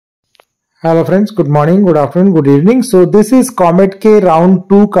Hello friends, good morning, good afternoon, good evening. So this is ComedK round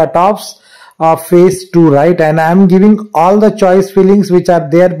 2 cutoffs of phase 2, right? And I'm giving all the choice fillings which are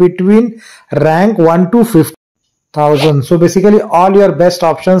there between rank 1 to 50,000. So basically all your best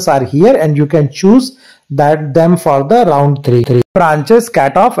options are here and you can choose them for the round 3. Branches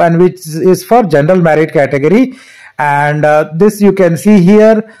cutoff and which is for general merit category. And this you can see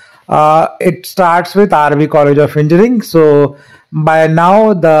here, it starts with RV College of Engineering. So by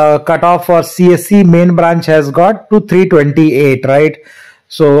now the cutoff for CSE main branch has got to 328, right?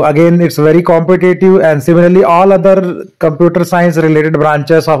 So again, it's very competitive, and similarly all other computer science related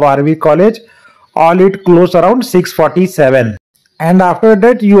branches of RV College, all it close around 647. And after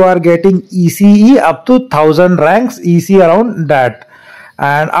that you are getting ECE up to 1000 ranks, EC around that.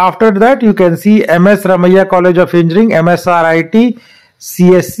 And after that you can see MS Ramaiah College of Engineering, MSRIT,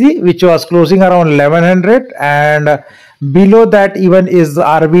 CSC, which was closing around 1100, and below that even is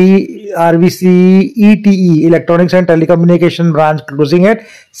RVC ETE, Electronics and Telecommunication branch, closing at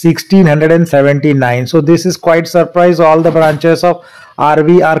 1679. So this is quite surprise. All the branches of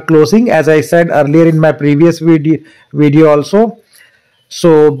RV are closing, as I said earlier in my previous video also.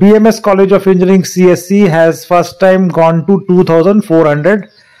 So BMS College of Engineering CSC has first time gone to 2400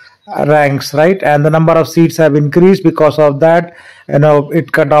 ranks, right? And the number of seats have increased. Because of that,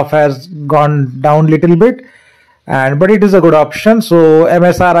 it cutoff has gone down little bit, but it is a good option. So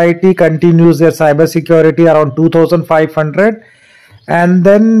MSRIT continues their cyber security around 2500, and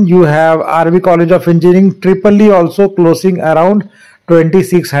then you have RV College of Engineering Triple E also closing around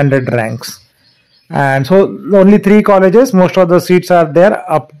 2600 ranks. And so only 3 colleges, most of the seats are there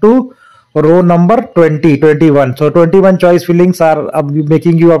up to row number 21. So 21 choice fillings are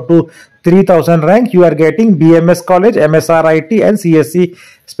making you up to 3000 rank. You are getting BMS College, MSRIT and CSC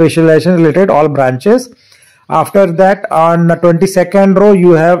specialization related all branches. After that, on the 22nd row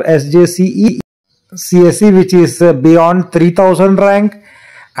you have SJCE CSC, which is beyond 3000 rank,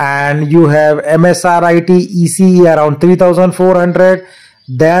 and you have MSRIT ECE around 3400,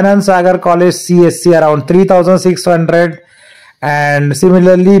 Dayanand Sagar College CSC around 3600, and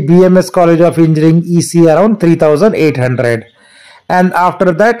similarly BMS College of Engineering EC around 3800. And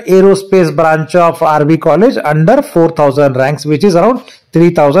after that, aerospace branch of RV College under 4000 ranks, which is around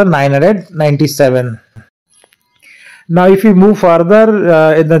 3997. Now if we move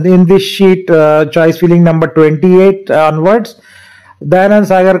further in this sheet, choice filling number 28 onwards, Dayanand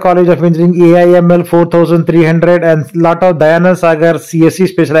Sagar College of Engineering AIML 4300, and lot of Dayanand Sagar CSC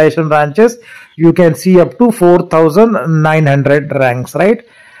specialization branches you can see up to 4900 ranks, right?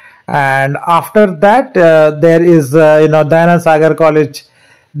 And after that there is Dayanand Sagar College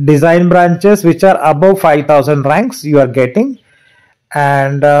design branches which are above 5000 ranks you are getting.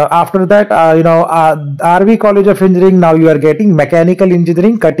 And after that RV College of Engineering, now you are getting mechanical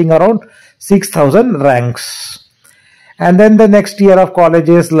engineering cutting around 6000 ranks. And then the next tier of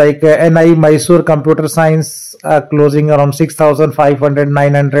colleges like NI Mysore Computer Science closing around 6500,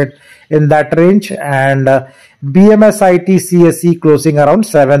 900 in that range, and BMS IT CSE closing around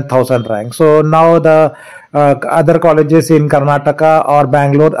 7000 ranks. So now the other colleges in Karnataka or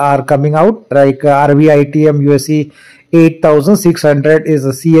Bangalore are coming out, like RVITM USC 8600 is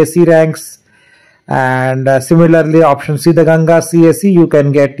the CSE ranks, and similarly option Siddhaganga CSE you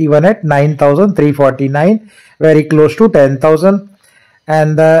can get even at 9349, very close to 10,000.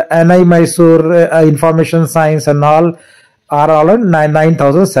 And NI Mysore Information Science and all are all on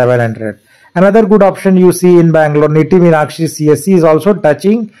 9700. Another good option you see in Bangalore, Niti Meenakshi CSE is also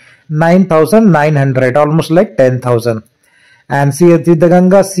touching 9900, almost like 10,000. And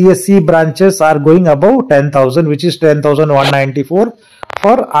Siddhaganga CSE branches are going above 10,000, which is 10,194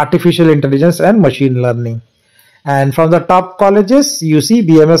 for artificial intelligence and machine learning. And from the top colleges you see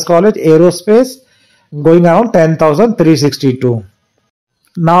BMS College Aerospace going around 10,362.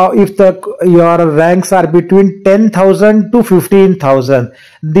 Now if your ranks are between 10,000 to 15,000,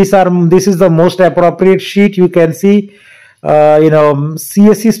 this is the most appropriate sheet. You can see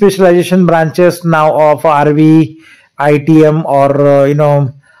CSE specialization branches now of RV ITM or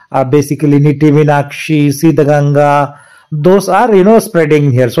basically Niti Meenakshi, Siddhaganga, those are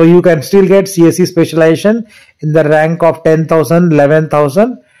spreading here. So you can still get CSE specialization in the rank of 10,000,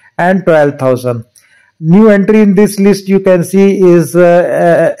 11,000 and 12,000. New entry in this list you can see is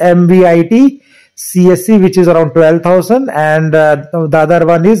MVIT CSE, which is around 12,000, and the other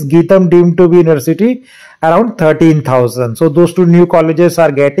one is Geetam deemed to be university around 13,000. So those two new colleges we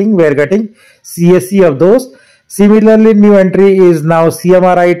are getting CSE of those. Similarly, new entry is now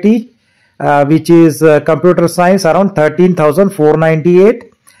CMRIT, which is computer science around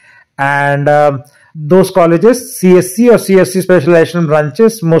 13,498, and those colleges, CSC or CSC specialization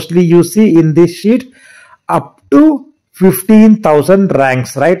branches, mostly you see in this sheet up to 15,000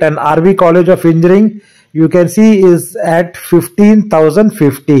 ranks, right? And RV College of Engineering, you can see, is at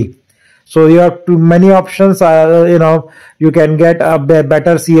 15,050. So you have too many options. You can get a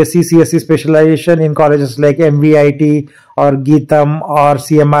better CSC specialization in colleges like MVIT or Geetham or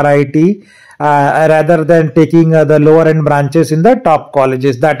CMRIT, rather than taking the lower end branches in the top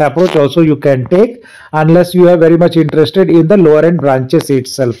colleges. That approach also you can take, unless you are very much interested in the lower end branches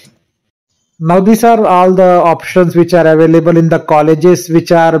itself. Now these are all the options which are available in the colleges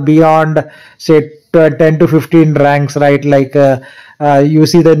which are beyond, say, 10 to 15 ranks, right? Like you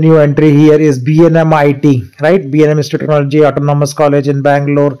see the new entry here is B&M IT, right? B&M Institute of Technology Autonomous College in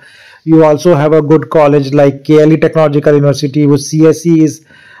Bangalore. You also have a good college like KLE Technological University, whose CSE is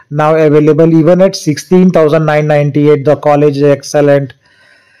now available even at 16,998. The college is excellent.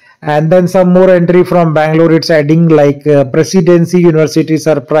 And then some more entry from Bangalore, it's adding like Presidency University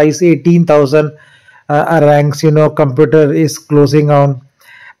Surprise, 18,000 ranks, computer is closing on.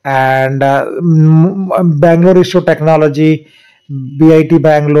 And Bangalore Institute of Technology, BIT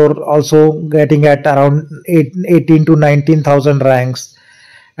Bangalore, also getting at around 18 to 19,000 ranks.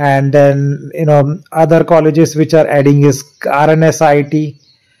 And then, other colleges which are adding is RNSIT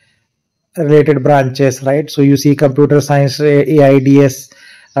related branches, right? So you see computer science, AIDS,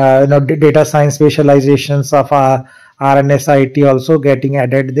 data science specializations of RNSIT also getting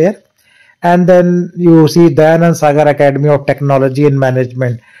added there. And then you see Dayanand Sagar Academy of Technology and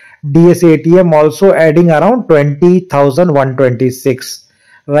Management, DSATM, also adding around 20,126,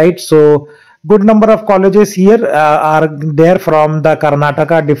 right? So good number of colleges here are there from the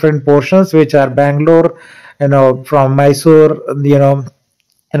Karnataka different portions, which are Bangalore, from Mysore,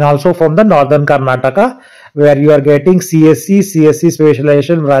 and also from the northern Karnataka, where you are getting CSC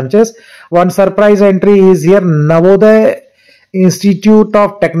specialization branches. One surprise entry is here, Navodaya Institute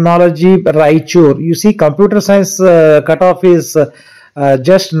of Technology, Raichur. You see computer science cutoff is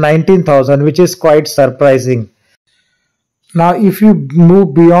just 19,000, which is quite surprising. Now, if you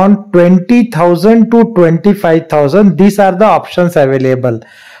move beyond 20,000 to 25,000, these are the options available.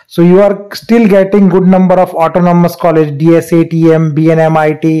 So you are still getting good number of autonomous college, DSATM,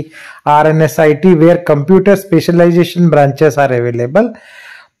 BNMIT, RNSIT, where computer specialization branches are available.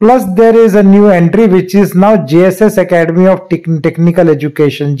 Plus there is a new entry which is now JSS Academy of Technical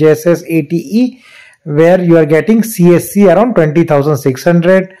Education, JSS ATE, where you are getting CSC around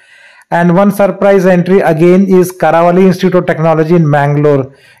 20,600. And one surprise entry again is Karavali Institute of Technology in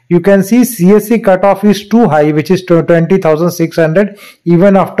Bangalore. You can see CSC cutoff is too high, which is 20,600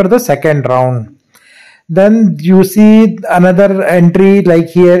 even after the second round. Then you see another entry like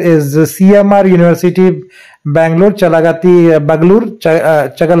here is CMR University, Bangalore, Chagalati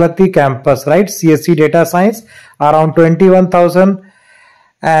campus, right? CSC Data Science around 21,000.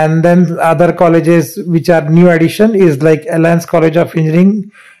 And then other colleges which are new addition is like Alliance College of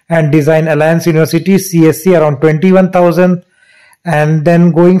Engineering and Design, Alliance University, CSC around 21,000. And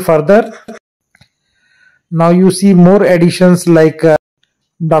then going further, now you see more additions like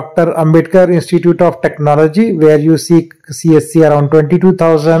Dr. Ambedkar Institute of Technology, where you see CSC around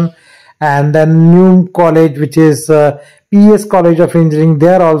 22,000. And then new college which is PS College of Engineering,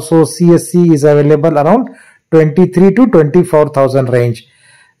 there also CSC is available around 23 to 24,000 range.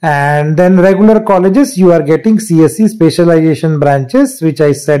 And then regular colleges, you are getting CSC specialization branches, which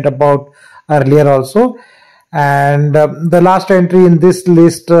I said about earlier also. And the last entry in this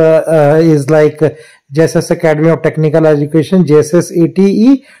list is like JSS Academy of Technical Education, JSS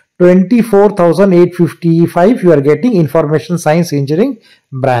ATE, 24,855. You are getting Information Science Engineering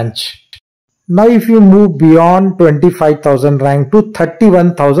branch. Now if you move beyond 25,000 rank to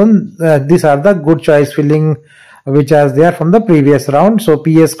 31,000, these are the good choice filling which is there from the previous round. So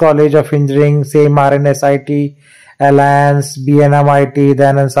PS College of Engineering, same RNSIT, Alliance, BNMIT,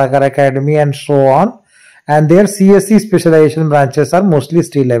 Dayanand Sagar Academy, and so on. And their CSC specialization branches are mostly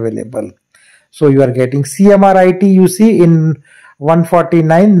still available. So you are getting CMRIT, you see, in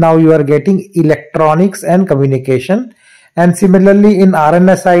 149. Now you are getting Electronics and Communication. And similarly in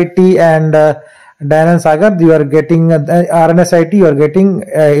RNSIT and Dayanand Sagar, you are getting RNSIT, you are getting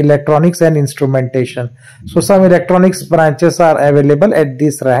Electronics and Instrumentation. So some electronics branches are available at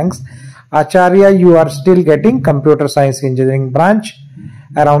these ranks. Acharya, you are still getting Computer Science Engineering branch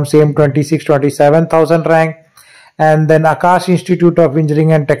around same 26-27,000 rank. And then Akash Institute of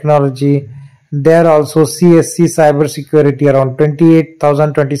Engineering and Technology, there also CSC Cyber Security around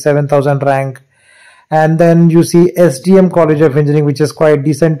 28,000-27,000 rank. And then you see SDM College of Engineering, which is quite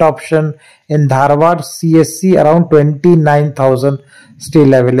decent option in Dharwad. CSC around 29,000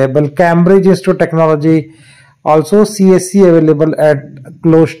 still available. Cambridge Institute of Technology also CSC available at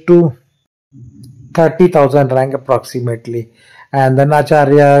close to 30,000 rank approximately. And then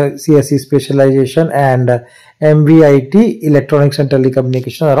Acharya CSC specialization and MVIT Electronics and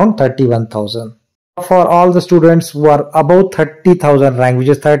Telecommunication around 31,000. For all the students who are above 30,000 rank, which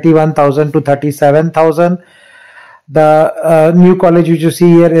is 31,000 to 37,000, the new college which you see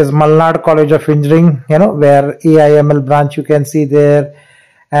here is Malnad College of Engineering, where AIML branch you can see there,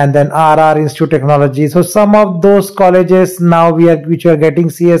 and then RR Institute of Technology. So some of those colleges now which are getting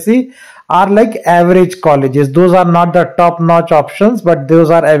CSE are like average colleges. Those are not the top-notch options, but those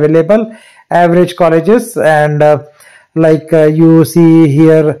are available average colleges. And you see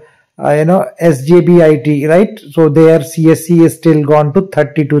here, SJBIT, right? So their CSE is still gone to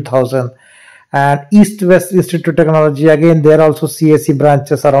 32,000. And East West Institute of Technology, again, there also CSE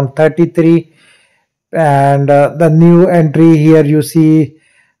branches around 33. And the new entry here you see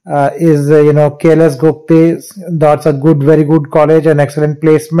is KLS Gokte. That's a very good college and excellent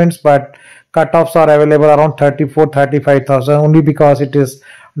placements, but cutoffs are available around 35,000 only because it is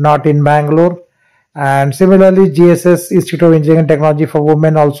not in Bangalore. And similarly, GSS Institute of Engineering and Technology for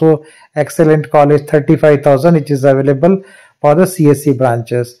Women, also excellent college, 35,000, which is available for the CSE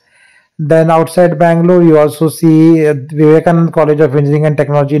branches. Then outside Bangalore, you also see Vivekananda College of Engineering and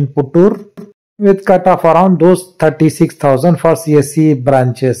Technology in Puttur, with cutoff around those 36,000 for CSE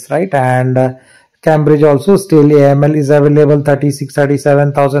branches, right? And Cambridge also still AML is available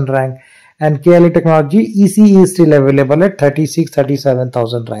 37,000 rank, and KLE Technology ECE is still available at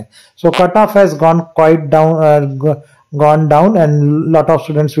 37,000 rank. So cutoff has gone quite down, and lot of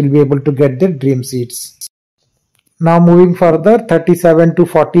students will be able to get their dream seats. Now moving further, 37 to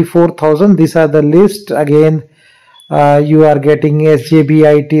 44,000. These are the list again. You are getting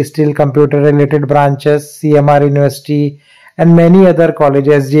SJBIT, still computer related branches, CMR University, and many other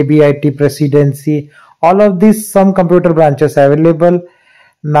colleges, JBIT Presidency, all of these, some computer branches available.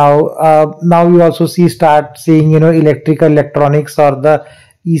 Now you also start seeing, electrical, electronics, or the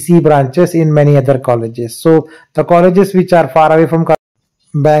EC branches in many other colleges. So the colleges which are far away from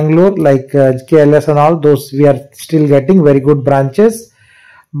Bangalore, like KLS and all, those we are still getting very good branches.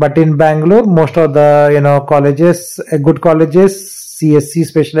 But in Bangalore, most of the colleges, good colleges, CSC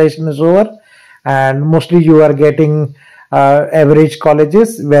specialization is over, and mostly you are getting average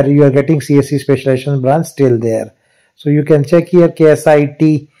colleges where you are getting CSC specialization branch still there. So you can check here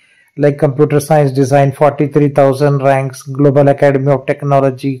KSIT, like computer science design, 43,000 ranks, Global Academy of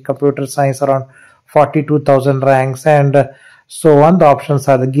Technology, computer science around 42,000 ranks, and so on. The options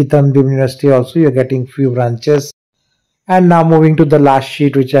are the Geetam University also, you're getting few branches. And now moving to the last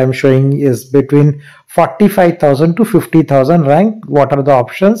sheet which I am showing is between 45,000 to 50,000 rank. What are the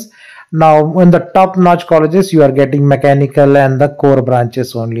options? Now in the top notch colleges you are getting mechanical and the core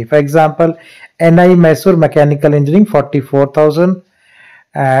branches only. For example, NI Mysore Mechanical Engineering 44,000,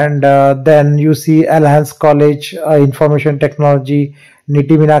 and then you see Alliance College Information Technology,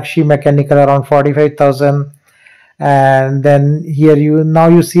 Niti Meenakshi Mechanical around 45,000. And then here you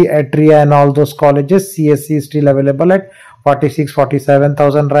see Atria and all those colleges, CSC is still available at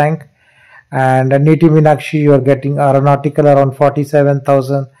 47,000 rank. And Niti Meenakshi you are getting aeronautical around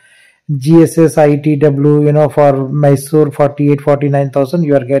 47,000. GSS ITW for Mysore 49,000.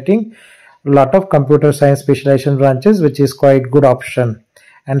 You are getting a lot of computer science specialization branches, which is quite good option,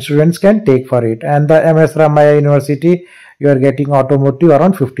 and students can take for it. And the MS Ramaya University you are getting automotive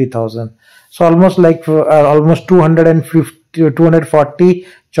around 50,000. So almost like almost 240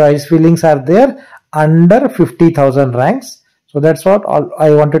 choice fillings are there under 50,000 ranks. So that's what all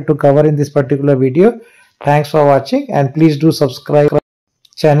I wanted to cover in this particular video. Thanks for watching, and please do subscribe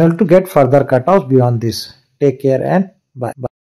channel to get further cutoffs beyond this. Take care and bye.